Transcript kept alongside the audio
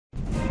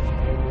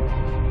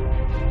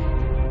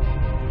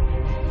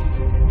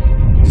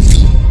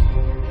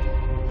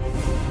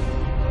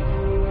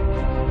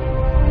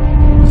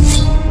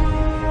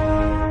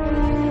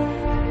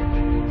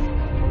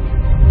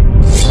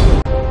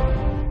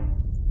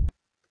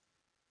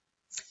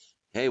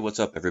Hey, what's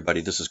up, everybody?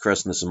 This is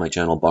Chris, and this is my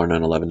channel,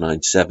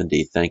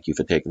 Bar911970. Thank you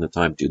for taking the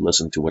time to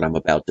listen to what I'm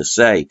about to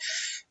say.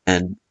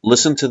 And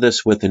listen to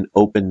this with an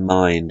open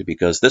mind,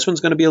 because this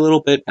one's going to be a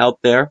little bit out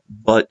there,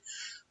 but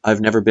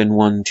I've never been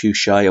one to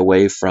shy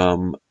away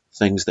from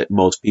things that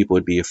most people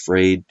would be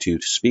afraid to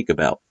speak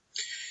about.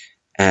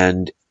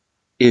 And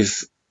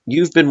if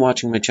you've been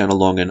watching my channel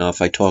long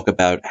enough, I talk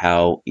about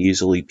how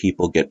easily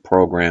people get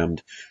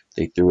programmed.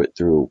 They do it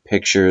through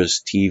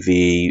pictures,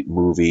 TV,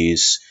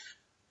 movies,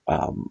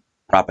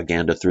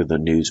 propaganda through the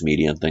news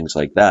media and things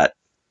like that.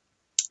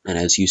 And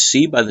as you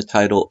see by the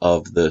title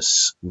of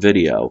this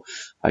video,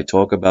 I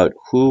talk about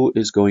who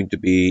is going to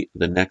be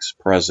the next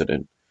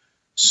president,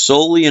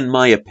 solely in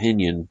my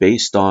opinion,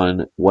 based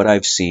on what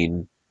I've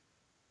seen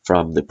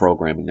from the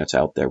programming that's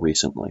out there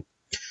recently.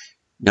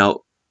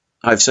 Now,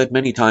 I've said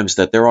many times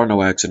that there are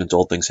no accidents,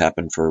 all things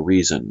happen for a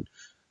reason.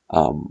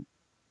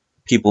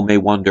 People may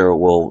wonder,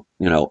 well,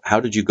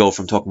 how did you go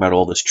from talking about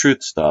all this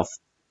truth stuff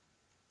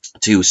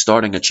to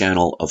starting a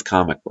channel of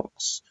comic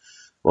books?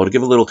 Well, to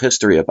give a little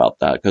history about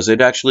that, because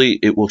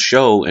it will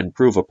show and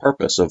prove a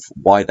purpose of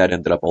why that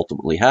ended up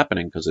ultimately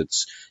happening, because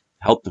it's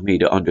helped me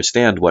to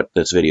understand what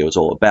this video is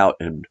all about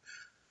and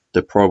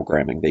the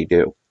programming they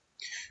do.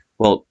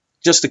 Well,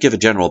 just to give a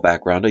general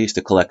background, I used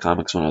to collect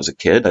comics when I was a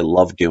kid. I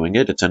love doing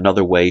it. It's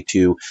another way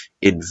to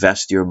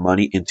invest your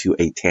money into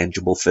a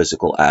tangible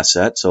physical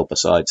asset. So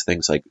besides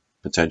things like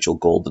potential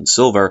gold and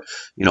silver,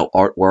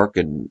 artwork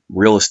and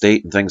real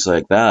estate and things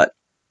like that,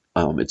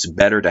 it's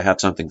better to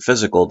have something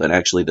physical than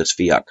actually this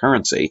fiat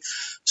currency.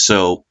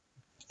 So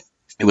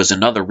it was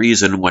another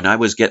reason when I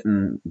was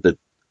getting the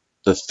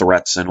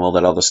threats and all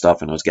that other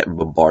stuff, and I was getting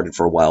bombarded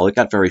for a while, it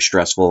got very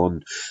stressful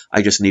and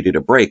I just needed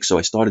a break. So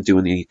I started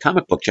doing the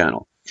comic book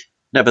channel,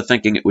 never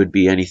thinking it would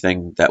be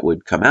anything that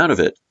would come out of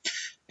it.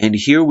 And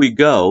here we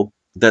go,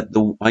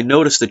 I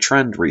noticed the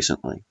trend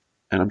recently,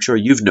 and I'm sure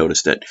you've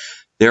noticed it.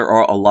 There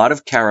are a lot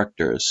of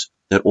characters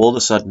that all of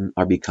a sudden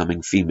are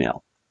becoming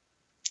female.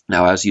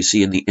 Now, as you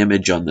see in the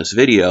image on this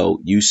video,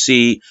 you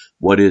see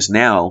what is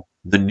now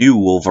the new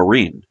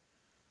Wolverine.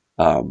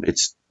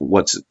 It's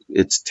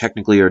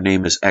technically, her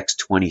name is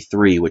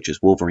X-23, which is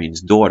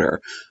Wolverine's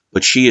daughter,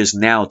 but she is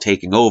now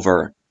taking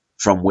over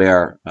from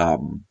where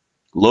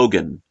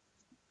Logan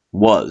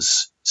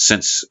was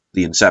since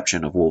the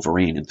inception of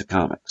Wolverine into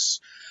comics.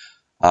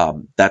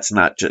 That's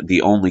not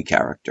the only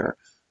character.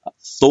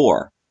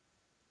 Thor.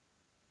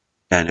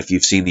 And if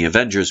you've seen the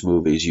Avengers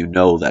movies, you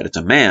know that it's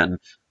a man.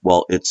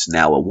 Well, it's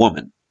now a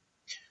woman.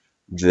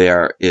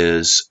 There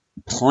is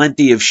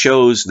plenty of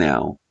shows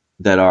now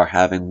that are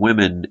having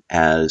women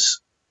as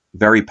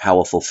very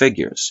powerful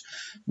figures.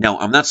 Now,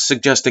 I'm not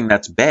suggesting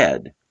that's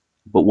bad,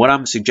 but what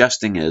I'm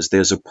suggesting is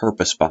there's a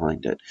purpose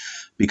behind it.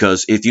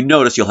 Because if you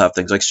notice, you'll have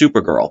things like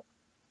Supergirl.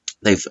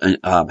 They've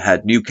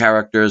had new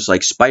characters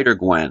like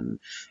Spider-Gwen,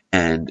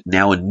 and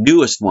now a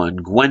newest one,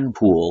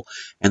 Gwenpool.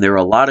 And there are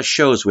a lot of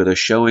shows where they're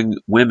showing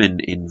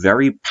women in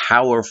very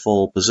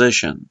powerful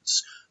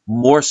positions,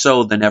 more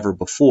so than ever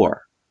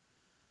before.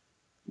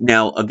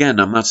 Now, again,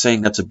 I'm not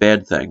saying that's a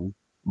bad thing,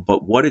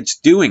 but what it's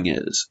doing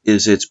is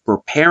it's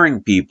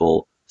preparing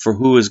people for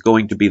who is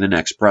going to be the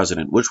next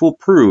president, which will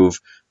prove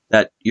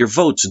that your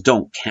votes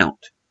don't count.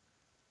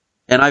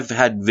 And I've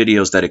had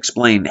videos that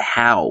explain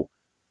how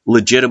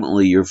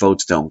legitimately your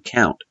votes don't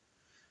count,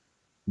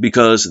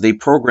 because they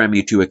program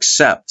you to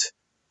accept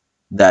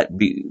that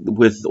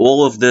with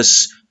all of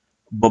this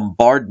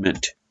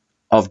bombardment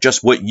of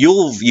just what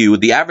you'll view,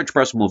 the average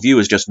person will view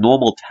as just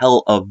normal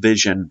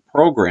television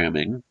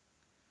programming.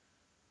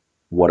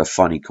 What a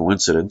funny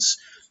coincidence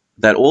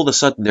that all of a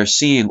sudden they're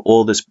seeing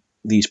all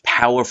these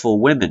powerful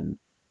women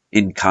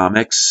in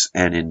comics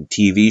and in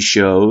TV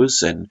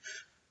shows and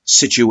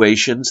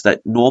situations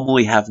that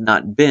normally have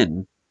not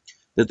been,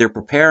 that they're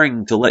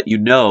preparing to let you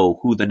know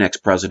who the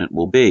next president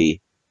will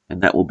be,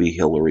 and that will be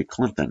Hillary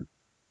Clinton.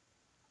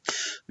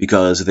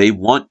 Because they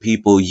want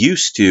people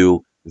used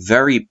to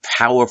very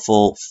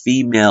powerful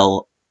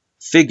female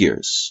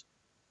figures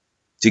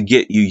to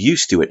get you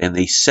used to it, and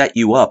they set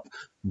you up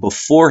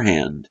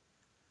beforehand.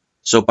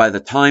 So by the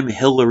time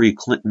Hillary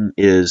Clinton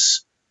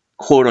is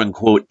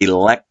quote-unquote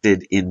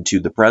elected into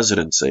the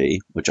presidency,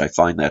 which I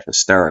find that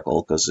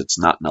hysterical because it's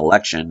not an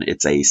election,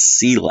 it's a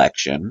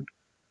selection,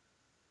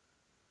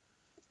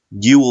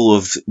 you will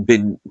have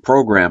been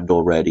programmed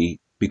already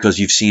because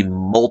you've seen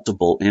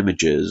multiple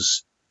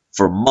images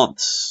for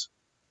months,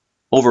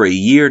 over a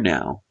year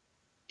now,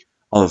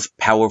 of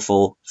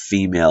powerful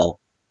female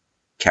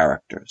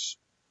characters.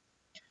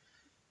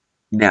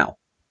 Now,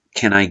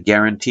 can I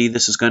guarantee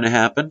this is going to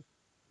happen?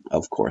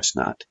 Of course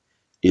not.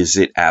 Is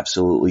it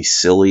absolutely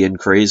silly and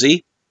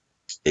crazy?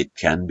 It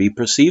can be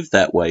perceived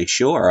that way,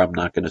 sure. I'm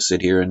not going to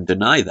sit here and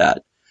deny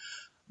that.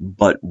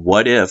 But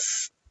what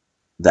if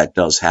that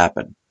does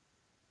happen?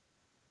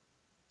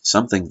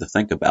 Something to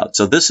think about.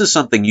 So this is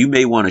something you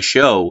may want to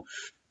show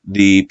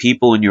the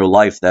people in your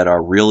life that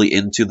are really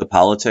into the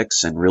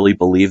politics and really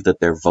believe that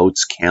their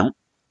votes count.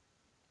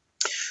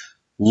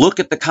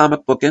 Look at the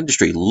comic book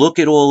industry. Look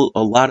at a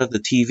lot of the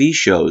TV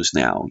shows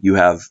now. You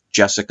have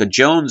Jessica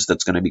Jones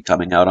that's going to be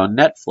coming out on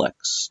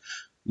Netflix.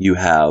 You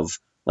have,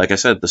 like I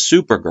said, the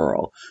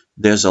Supergirl.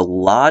 There's a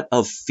lot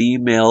of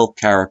female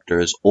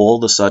characters all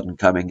of a sudden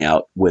coming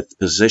out with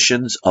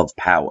positions of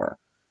power.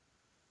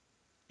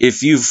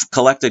 If you've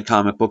collected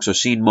comic books or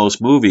seen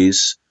most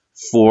movies,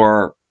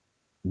 for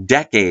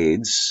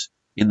decades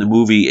in the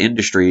movie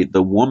industry,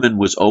 the woman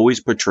was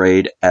always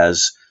portrayed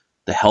as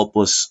the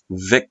helpless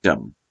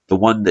victim, the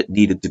one that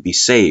needed to be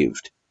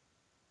saved.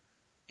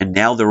 And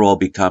now they're all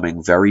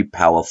becoming very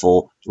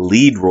powerful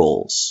lead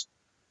roles.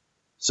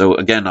 So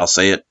again, I'll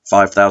say it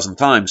 5,000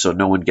 times so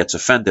no one gets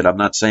offended. I'm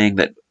not saying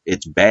that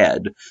it's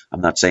bad.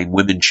 I'm not saying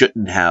women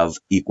shouldn't have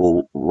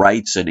equal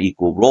rights and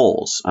equal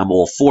roles. I'm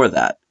all for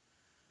that.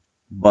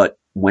 But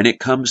when it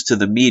comes to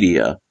the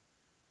media,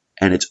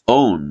 and it's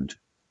owned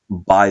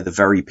by the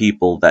very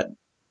people that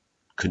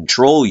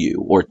control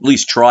you, or at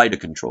least try to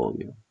control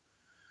you,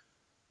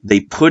 they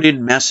put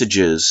in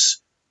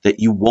messages that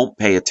you won't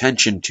pay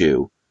attention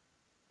to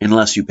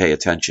unless you pay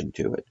attention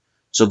to it.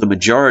 So the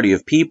majority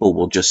of people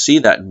will just see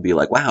that and be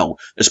like, wow,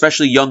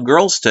 especially young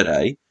girls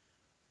today,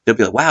 they'll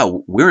be like,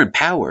 wow, we're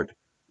empowered.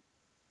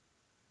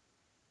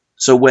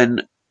 So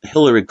when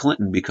Hillary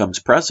Clinton becomes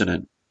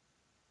president,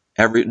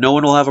 no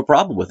one will have a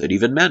problem with it,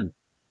 even men,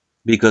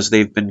 because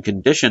they've been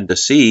conditioned to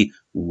see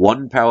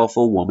one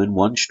powerful woman,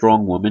 one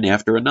strong woman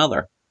after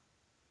another,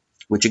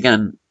 which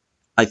again,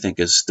 I think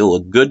is still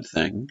a good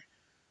thing.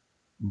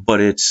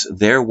 But it's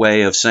their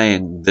way of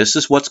saying, this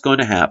is what's going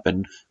to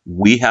happen.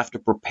 We have to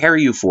prepare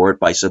you for it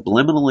by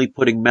subliminally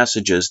putting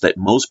messages that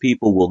most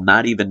people will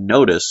not even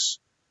notice.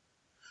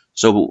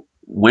 So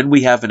when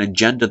we have an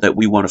agenda that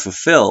we want to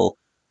fulfill,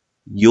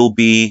 you'll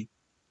be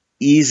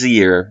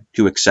easier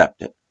to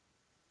accept it.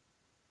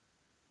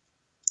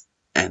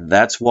 And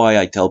that's why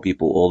I tell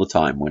people all the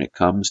time, when it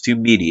comes to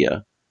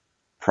media,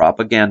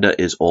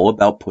 propaganda is all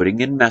about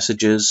putting in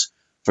messages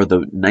for the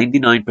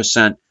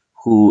 99%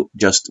 who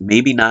just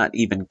maybe not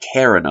even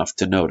care enough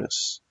to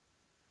notice.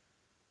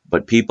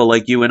 But people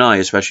like you and I,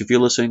 especially if you're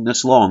listening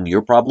this long,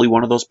 you're probably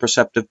one of those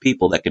perceptive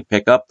people that can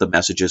pick up the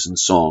messages in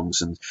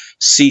songs and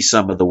see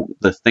some of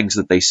the things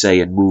that they say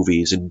in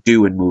movies and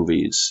do in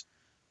movies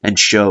and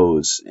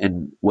shows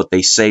and what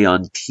they say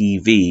on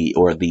TV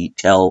or the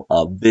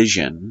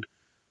television.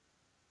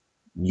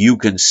 You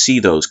can see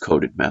those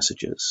coded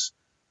messages.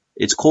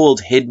 It's called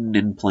hidden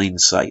in plain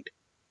sight.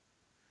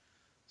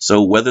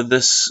 So whether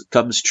this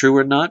comes true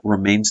or not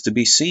remains to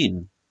be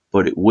seen,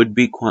 but it would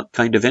be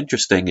kind of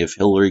interesting if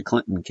Hillary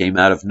Clinton came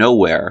out of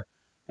nowhere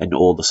and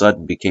all of a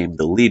sudden became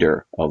the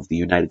leader of the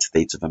United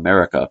States of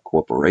America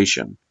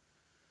Corporation.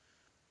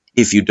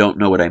 If you don't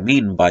know what I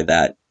mean by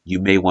that, you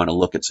may want to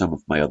look at some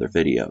of my other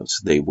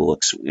videos. They will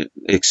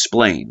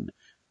explain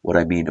what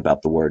I mean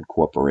about the word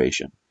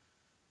corporation.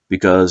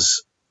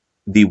 Because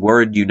the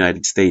word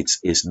United States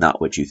is not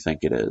what you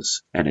think it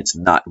is, and it's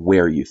not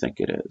where you think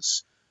it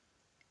is.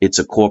 It's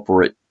a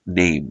corporate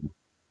name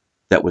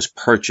that was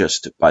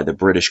purchased by the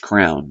British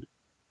Crown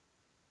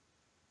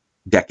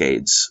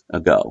decades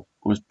ago.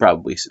 It was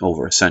probably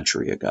over a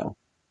century ago.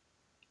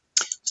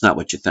 It's not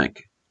what you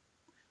think.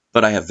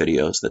 But I have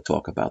videos that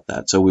talk about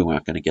that, so we're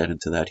not going to get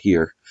into that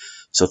here.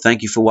 So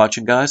thank you for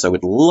watching, guys. I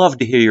would love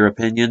to hear your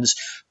opinions.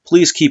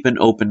 Please keep an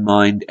open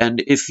mind,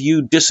 and if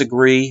you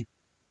disagree,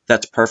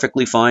 that's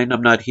perfectly fine.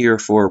 I'm not here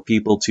for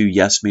people to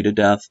yes me to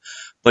death.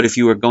 But if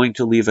you are going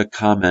to leave a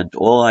comment,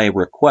 all I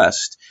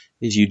request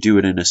is you do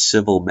it in a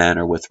civil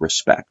manner with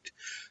respect.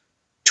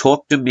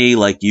 Talk to me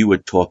like you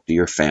would talk to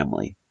your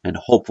family. And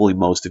hopefully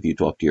most of you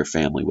talk to your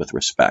family with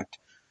respect.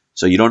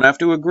 So you don't have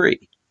to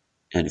agree.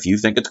 And if you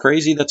think it's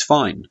crazy, that's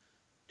fine.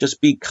 Just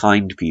be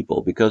kind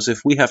people. Because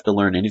if we have to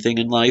learn anything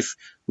in life,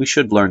 we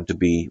should learn to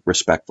be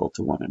respectful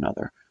to one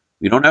another.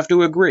 We don't have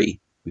to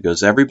agree.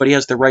 Because everybody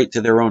has the right to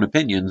their own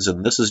opinions,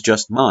 and this is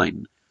just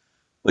mine.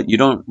 But you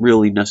don't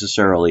really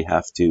necessarily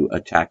have to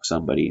attack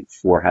somebody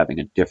for having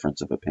a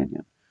difference of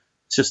opinion.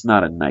 It's just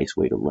not a nice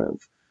way to live.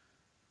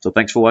 So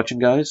thanks for watching,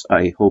 guys.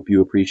 I hope you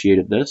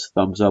appreciated this.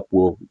 Thumbs up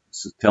will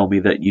tell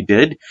me that you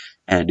did.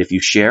 And if you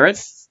share it,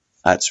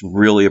 that's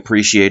really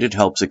appreciated.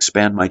 Helps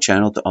expand my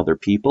channel to other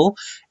people.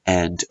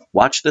 And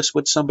watch this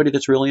with somebody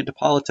that's really into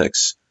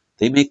politics.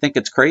 They may think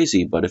it's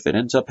crazy, but if it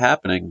ends up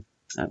happening,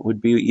 that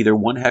would be either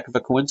one heck of a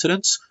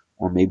coincidence,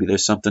 or maybe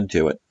there's something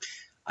to it.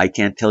 I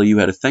can't tell you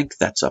how to think.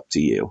 That's up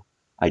to you.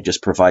 I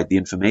just provide the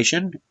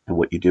information, and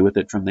what you do with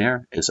it from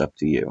there is up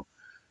to you.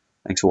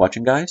 Thanks for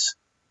watching, guys.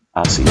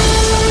 I'll see you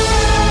next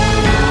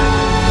time.